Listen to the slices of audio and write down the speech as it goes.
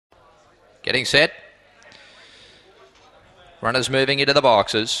Getting set. Runners moving into the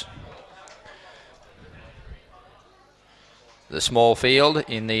boxes. The small field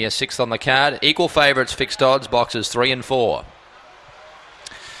in the 6th on the card. Equal favourites, fixed odds, boxes 3 and 4.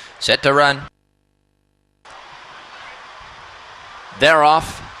 Set to run. They're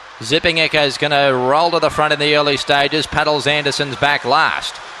off. Zipping Echo's going to roll to the front in the early stages. Paddles Anderson's back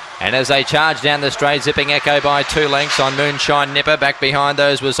last. And as they charge down the straight, Zipping Echo by 2 lengths on Moonshine Nipper. Back behind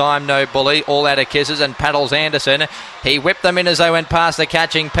those was I'm No Bully, all out of kisses, and Paddles Anderson. He whipped them in as they went past the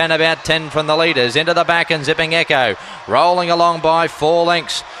catching pen, about 10 from the leaders. Into the back, and Zipping Echo rolling along by 4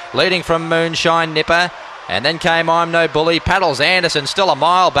 lengths, leading from Moonshine Nipper. And then came I'm No Bully. Paddles Anderson still a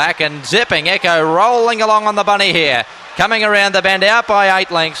mile back, and Zipping Echo rolling along on the bunny here. Coming around the bend, out by 8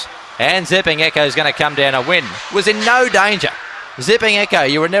 lengths. And Zipping Echo is going to come down and win. Was in no danger. Zipping Echo,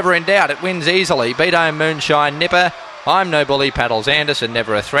 you were never in doubt. It wins easily. Beat home Moonshine Nipper. I'm No Bully, Paddles Anderson,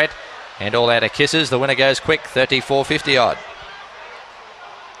 never a threat. And all out of kisses. The winner goes quick, 34.50 odd.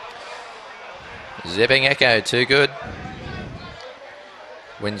 Zipping Echo, too good.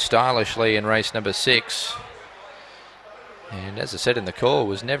 Wins stylishly in race number 6. And as I said in the call,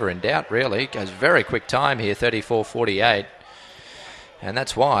 was never in doubt, really. Goes very quick time here, 34.48. And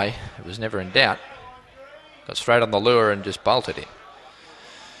that's why it was never in doubt. Got straight on the lure and just bolted him.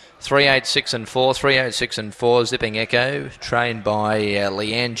 3, 8, 6 and 4. 3, 8, 6 and 4. Zipping Echo, trained by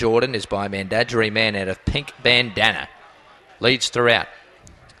Leanne Jordan, is by Mandagery Man out of Pink Bandana. Leads throughout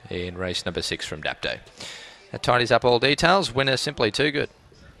in race number 6 from Dapto. That tidies up all details. Winner simply too good.